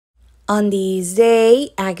On this day,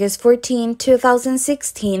 August 14,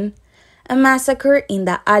 2016, a massacre in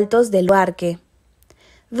the Altos de Loarque.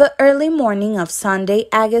 The early morning of Sunday,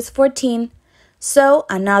 August 14, saw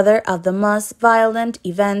another of the most violent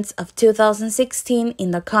events of 2016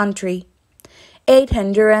 in the country. 8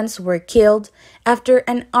 Hondurans were killed after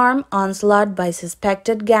an armed onslaught by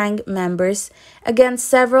suspected gang members against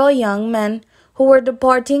several young men who were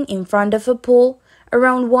departing in front of a pool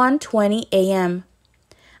around 1:20 a.m.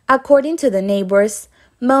 According to the neighbors,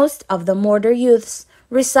 most of the murdered youths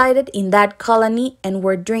resided in that colony and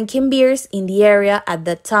were drinking beers in the area at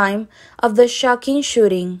the time of the shocking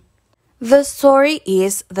shooting. The story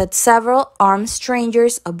is that several armed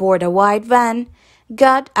strangers aboard a white van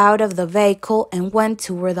got out of the vehicle and went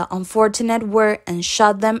to where the unfortunate were and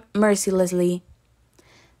shot them mercilessly.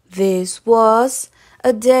 This was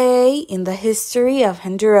a day in the history of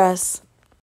Honduras.